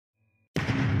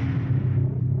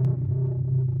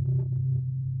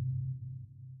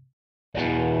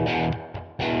Hey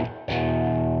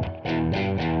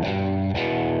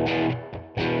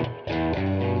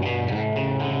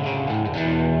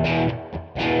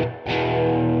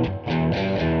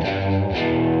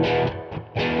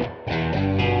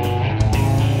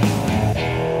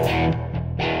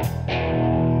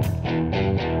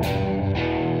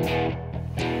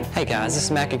guys, this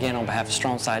is Mac again on behalf of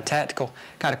Strongside Tactical.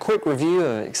 Got a quick review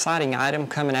of an exciting item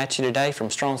coming at you today from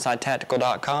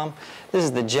strongsidetactical.com. This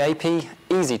is the JP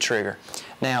Easy Trigger.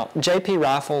 Now, JP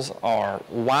rifles are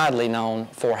widely known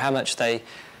for how much they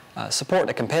support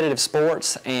the competitive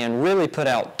sports and really put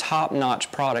out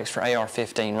top-notch products for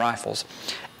AR-15 rifles.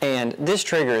 And this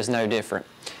trigger is no different.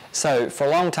 So for a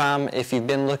long time, if you've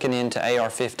been looking into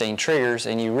AR-15 triggers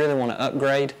and you really want to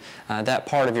upgrade that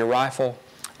part of your rifle,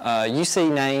 you see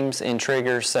names in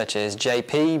triggers such as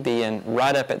JP being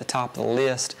right up at the top of the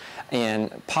list in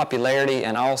popularity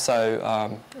and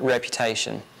also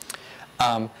reputation.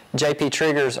 JP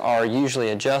triggers are usually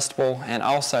adjustable and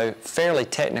also fairly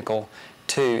technical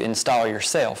to install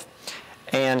yourself.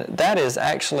 And that is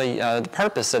actually the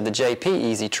purpose of the JP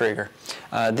Easy Trigger.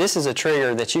 This is a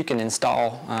trigger that you can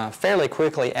install fairly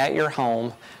quickly at your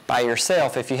home by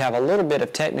yourself if you have a little bit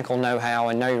of technical know-how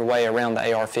and know your way around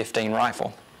the AR-15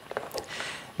 rifle.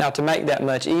 Now, to make that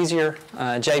much easier,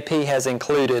 JP has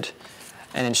included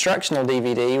an instructional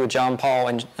DVD with John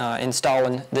Paul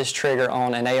installing this trigger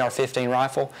on an AR-15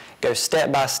 rifle. It goes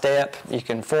step by step. You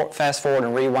can fast forward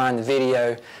and rewind the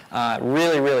video.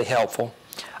 Really helpful.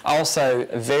 Also,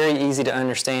 very easy to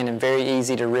understand and very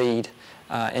easy to read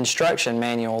instruction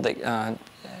manual that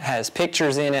has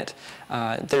pictures in it.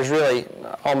 There's really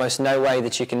almost no way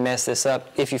that you can mess this up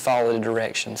if you follow the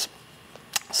directions.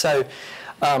 So,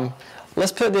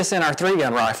 let's put this in our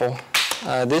 3-gun rifle.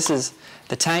 This is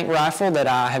the tank rifle that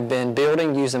I have been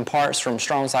building using parts from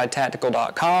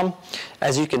strongsidetactical.com.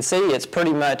 As you can see, it's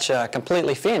pretty much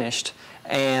completely finished.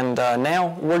 And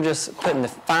now we're just putting the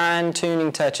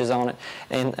fine-tuning touches on it,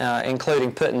 and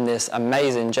including putting this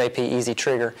amazing JP Easy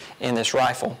Trigger in this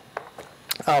rifle.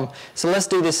 So let's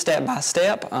do this step by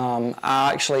step.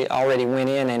 I actually already went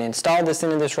in and installed this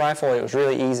into this rifle. It was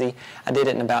really easy. I did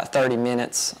it in about 30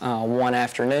 minutes one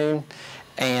afternoon,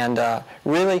 and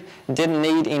really didn't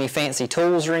need any fancy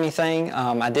tools or anything.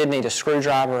 I did need a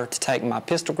screwdriver to take my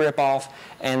pistol grip off,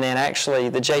 and then actually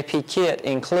the JP kit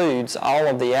includes all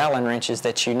of the Allen wrenches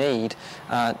that you need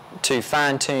to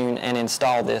fine-tune and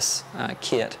install this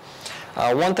kit.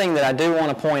 One thing that I do want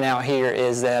to point out here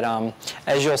is that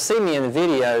as you'll see me in the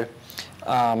video,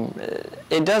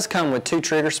 it does come with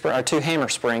two hammer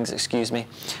springs, excuse me.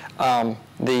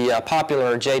 The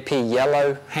popular JP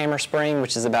yellow hammer spring,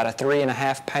 which is about a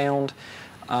 3.5 pound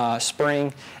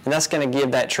spring, and that's going to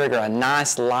give that trigger a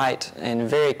nice light and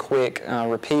very quick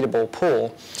repeatable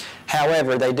pull.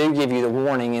 However, they do give you the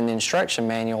warning in the instruction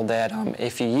manual that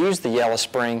if you use the yellow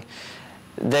spring,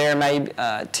 there may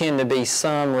tend to be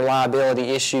some reliability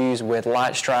issues with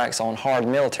light strikes on hard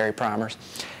military primers.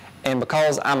 And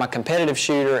because I'm a competitive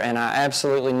shooter and I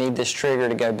absolutely need this trigger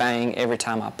to go bang every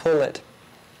time I pull it,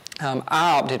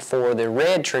 I opted for the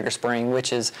red trigger spring,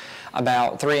 which is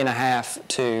about 3.5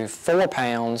 to 4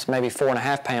 pounds, maybe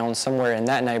 4.5 pounds, somewhere in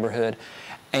that neighborhood.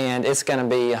 And it's going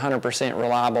to be 100%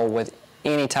 reliable with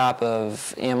any type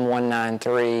of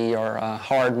M193 or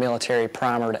hard military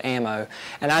primered ammo.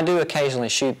 And I do occasionally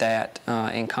shoot that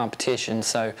in competition,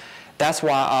 so that's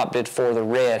why I opted for the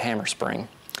red hammer spring.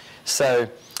 So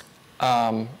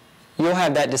you'll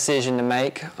have that decision to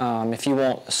make. If you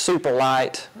want super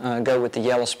light, go with the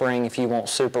yellow spring. If you want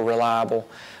super reliable,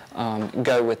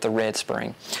 go with the red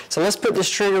spring. So let's put this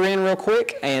trigger in real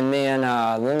quick, and then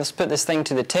let's put this thing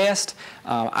to the test.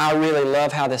 I really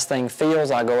love how this thing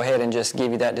feels. I'll go ahead and just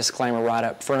give you that disclaimer right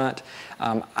up front.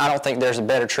 I don't think there's a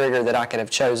better trigger that I could have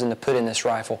chosen to put in this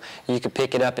rifle. You could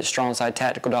pick it up at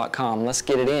strongsidetactical.com. Let's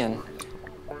get it in.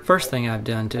 First thing I've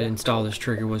done to install this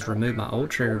trigger was remove my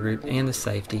old trigger grip and the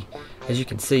safety. As you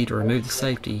can see, to remove the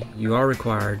safety, you are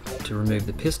required to remove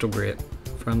the pistol grip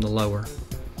from the lower.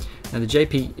 Now, the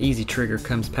JP Easy Trigger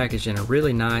comes packaged in a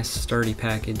really nice, sturdy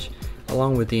package,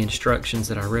 along with the instructions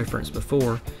that I referenced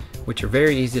before, which are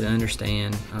very easy to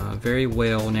understand, very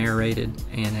well narrated,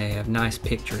 and have nice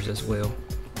pictures as well.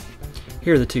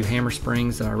 Here are the two hammer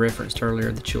springs that I referenced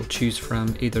earlier that you'll choose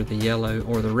from, either the yellow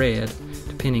or the red,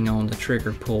 depending on the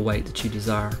trigger pull weight that you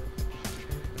desire.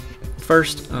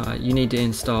 First, you need to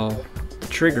install the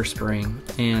trigger spring,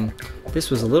 and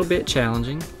this was a little bit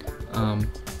challenging,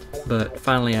 but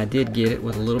finally I did get it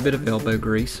with a little bit of elbow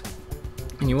grease.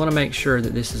 And you want to make sure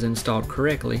that this is installed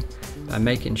correctly by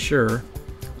making sure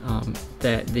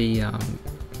that the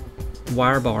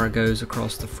wire bar goes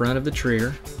across the front of the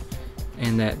trigger,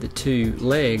 and that the two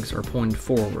legs are pointed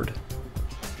forward,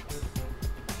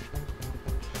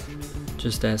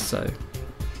 just as so.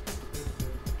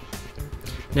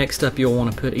 Next up, you'll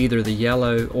want to put either the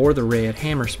yellow or the red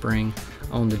hammer spring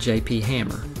on the JP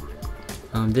hammer.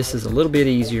 This is a little bit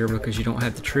easier because you don't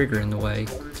have the trigger in the way,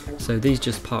 so these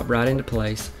just pop right into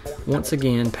place. Once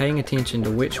again, paying attention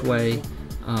to which way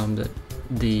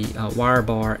the wire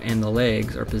bar and the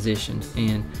legs are positioned,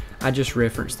 and I just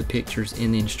referenced the pictures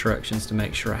in the instructions to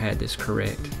make sure I had this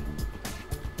correct.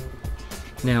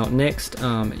 Now next,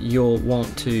 you'll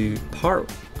want to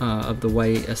part of the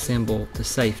way assemble the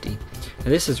safety. Now,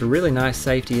 this is a really nice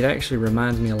safety. It actually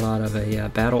reminds me a lot of a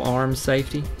battle arms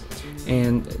safety,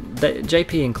 and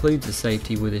JP includes a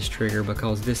safety with this trigger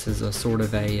because this is a sort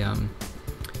of a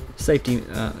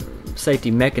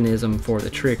safety mechanism for the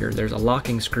trigger. There's a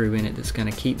locking screw in it that's going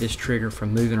to keep this trigger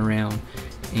from moving around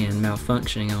and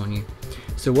malfunctioning on you.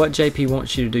 So what JP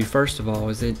wants you to do first of all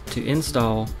is to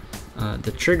install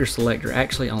the trigger selector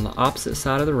actually on the opposite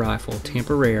side of the rifle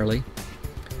temporarily,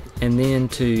 and then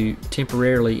to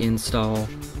temporarily install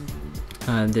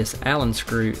this Allen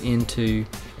screw into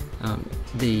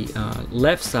the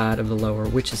left side of the lower,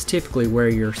 which is typically where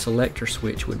your selector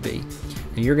switch would be.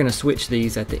 Now you're going to switch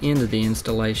these at the end of the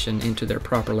installation into their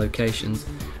proper locations,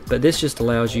 but this just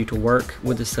allows you to work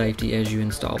with the safety as you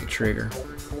install the trigger.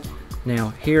 Now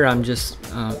here I'm just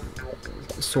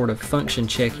sort of function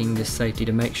checking this safety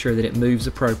to make sure that it moves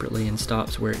appropriately and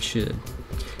stops where it should.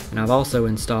 And I've also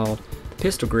installed the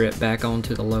pistol grip back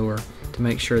onto the lower to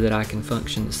make sure that I can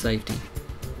function the safety.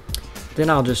 Then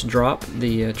I'll just drop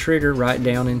the trigger right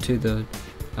down into the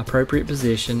appropriate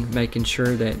position, making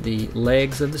sure that the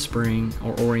legs of the spring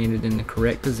are oriented in the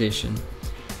correct position.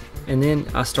 And then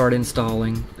I start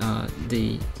installing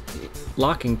the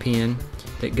locking pin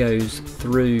that goes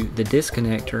through the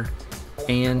disconnector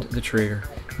and the trigger.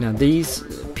 Now these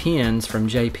pins from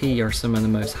JP are some of the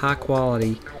most high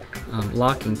quality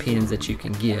locking pins that you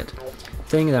can get.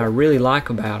 The thing that I really like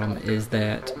about them is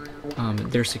that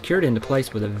they're secured into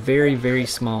place with a very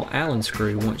small Allen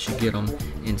screw once you get them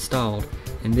installed,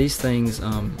 and these things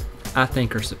I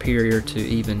think are superior to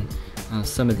even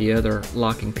some of the other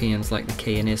locking pins like the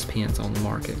K&S pins on the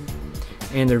market.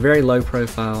 And they're very low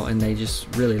profile, and they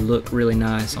just really look really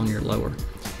nice on your lower.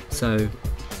 So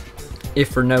if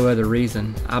for no other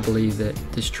reason, I believe that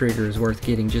this trigger is worth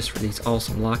getting just for these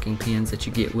awesome locking pins that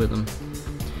you get with them.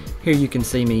 Here you can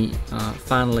see me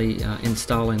finally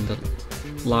installing the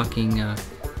locking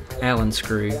Allen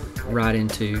screw right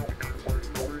into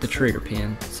the trigger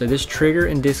pin. So this trigger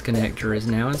and disconnector is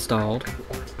now installed,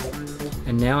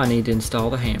 and now I need to install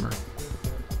the hammer.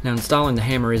 Now installing the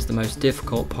hammer is the most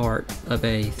difficult part of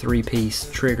a three-piece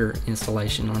trigger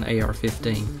installation on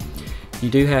AR-15. You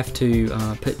do have to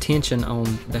put tension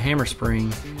on the hammer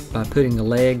spring by putting the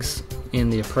legs in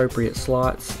the appropriate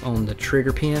slots on the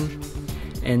trigger pin,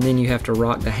 and then you have to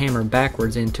rock the hammer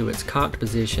backwards into its cocked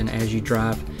position as you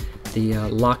drive the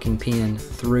locking pin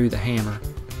through the hammer.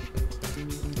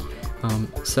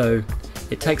 So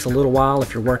it takes a little while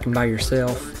if you're working by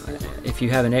yourself. If you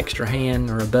have an extra hand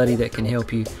or a buddy that can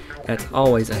help you, that's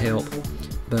always a help.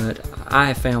 But I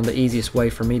have found the easiest way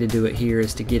for me to do it here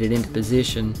is to get it into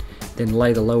position, then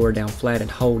lay the lower down flat and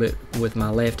hold it with my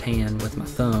left hand with my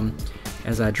thumb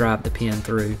as I drive the pin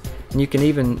through. And you can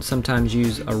even sometimes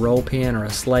use a roll pin or a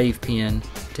slave pin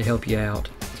to help you out.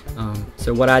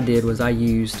 So what I did was I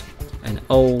used an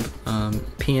old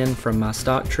pin from my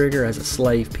stock trigger as a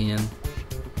slave pin,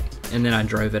 and then I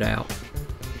drove it out.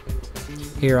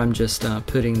 Here I'm just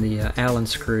putting the Allen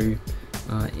screw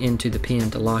into the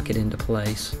pin to lock it into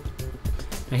place.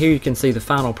 Now here you can see the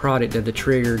final product of the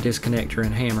trigger, disconnector,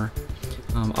 and hammer.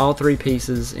 All three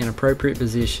pieces in appropriate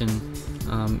position,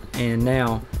 and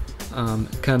now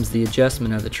comes the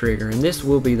adjustment of the trigger, and this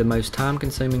will be the most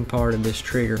time-consuming part of this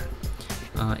trigger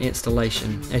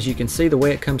installation. As you can see, the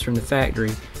way it comes from the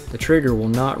factory, the trigger will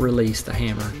not release the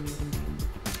hammer.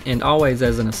 And always,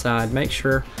 as an aside, make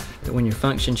sure that when you're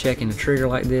function checking a trigger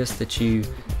like this that you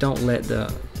don't let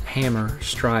the hammer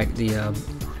strike the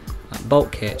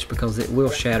bolt catch, because it will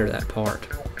shatter that part.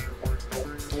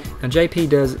 Now JP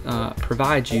does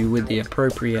provide you with the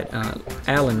appropriate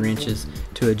Allen wrenches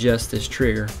to adjust this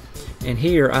trigger, and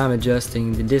here I'm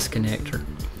adjusting the disconnector.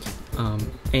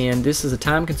 And this is a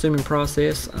time-consuming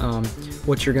process.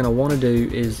 What you're going to want to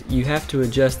do is you have to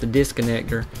adjust the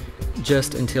disconnector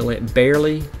just until it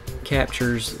barely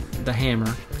captures the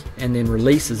hammer and then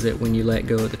releases it when you let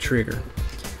go of the trigger.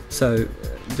 So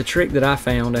the trick that I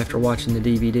found after watching the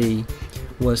DVD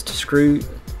was to screw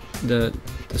the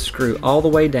screw all the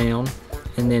way down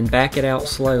and then back it out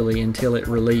slowly until it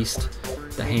released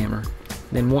the hammer.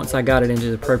 Then once I got it into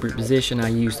the appropriate position, I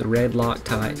used the red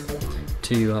Loctite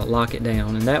to lock it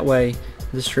down, and that way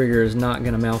this trigger is not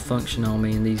going to malfunction on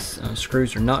me, and these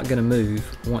screws are not going to move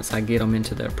once I get them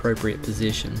into the appropriate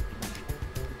position.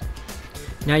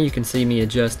 Now you can see me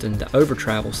adjusting the over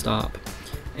travel stop,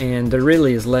 and there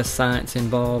really is less science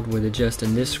involved with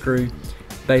adjusting this screw.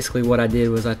 Basically what I did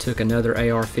was I took another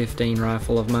AR-15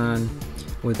 rifle of mine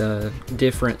with a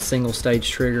different single stage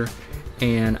trigger,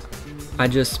 and I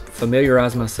just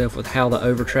familiarized myself with how the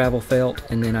over travel felt,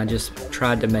 and then I just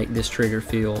tried to make this trigger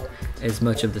feel as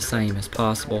much of the same as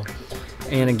possible.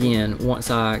 And again,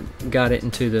 once I got it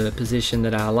into the position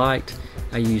that I liked,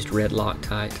 I used red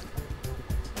Loctite.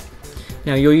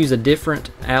 Now you'll use a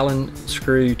different Allen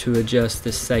screw to adjust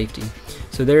this safety.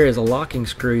 So there is a locking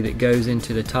screw that goes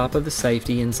into the top of the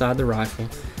safety inside the rifle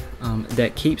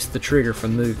that keeps the trigger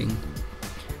from moving.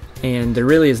 And there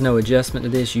really is no adjustment to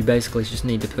this. You basically just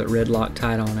need to put red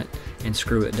Loctite on it and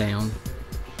screw it down.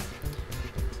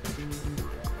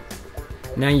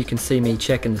 Now you can see me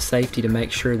checking the safety to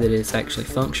make sure that it's actually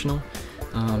functional.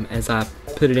 As I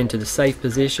put it into the safe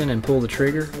position and pull the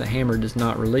trigger, the hammer does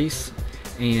not release,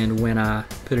 and when I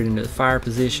put it into the fire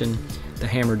position, the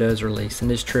hammer does release,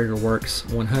 and this trigger works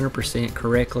 100%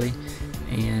 correctly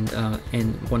and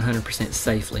 100%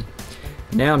 safely.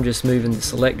 Now I'm just moving the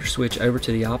selector switch over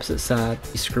to the opposite side,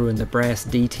 screwing the brass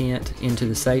detent into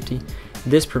the safety.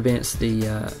 This prevents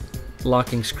the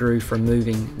locking screw from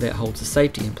moving that holds the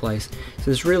safety in place. So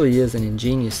this really is an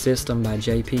ingenious system by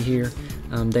JP here.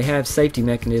 They have safety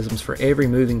mechanisms for every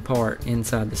moving part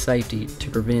inside the safety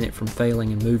to prevent it from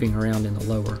failing and moving around in the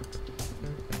lower.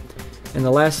 And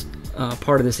the last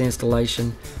part of this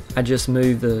installation, I just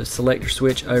moved the selector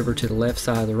switch over to the left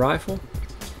side of the rifle,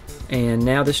 and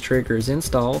now this trigger is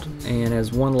installed. And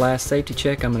as one last safety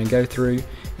check, I'm going to go through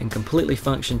and completely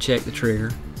function check the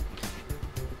trigger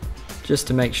just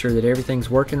to make sure that everything's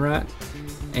working right.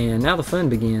 And now the fun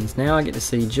begins. Now I get to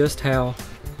see just how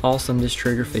awesome this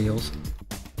trigger feels.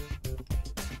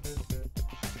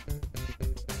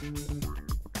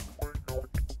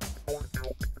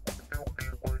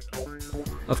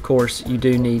 Of course, you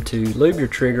do need to lube your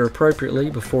trigger appropriately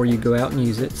before you go out and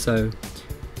use it, so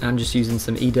I'm just using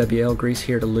some EWL grease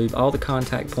here to lube all the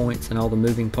contact points and all the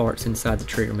moving parts inside the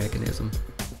trigger mechanism.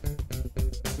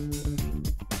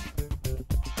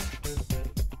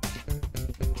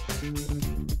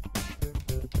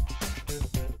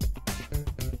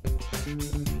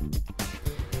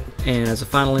 And as a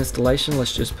final installation,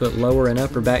 let's just put lower and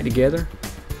upper back together,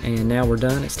 and now we're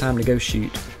done. It's time to go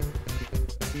shoot.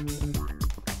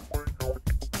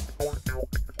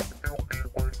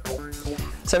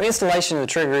 So installation of the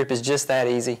trigger group is just that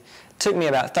easy. It took me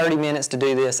about 30 minutes to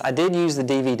do this. I did use the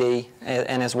DVD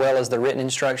and as well as the written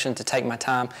instruction to take my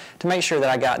time to make sure that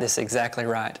I got this exactly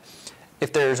right.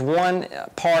 If there's one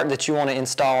part that you want to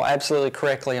install absolutely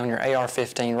correctly on your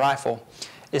AR-15 rifle,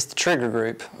 it's the trigger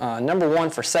group. Number one,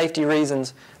 for safety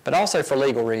reasons, but also for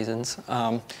legal reasons.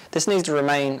 This needs to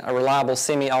remain a reliable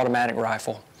semi-automatic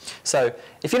rifle. So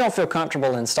if you don't feel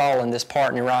comfortable installing this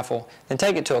part in your rifle, then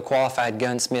take it to a qualified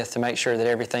gunsmith to make sure that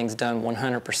everything's done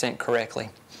 100% correctly.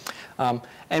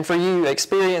 And for you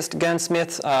experienced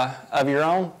gunsmiths of your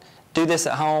own, do this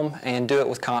at home and do it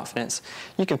with confidence.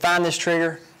 You can find this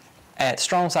trigger at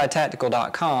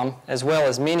strongsidetactical.com, as well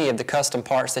as many of the custom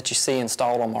parts that you see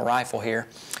installed on my rifle here.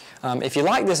 If you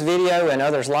like this video and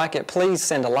others like it, please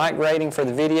send a like rating for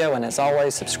the video, and as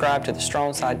always, subscribe to the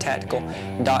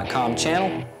strongsidetactical.com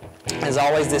channel. As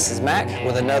always, this is Mac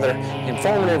with another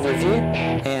informative review,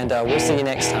 and we'll see you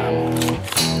next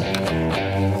time.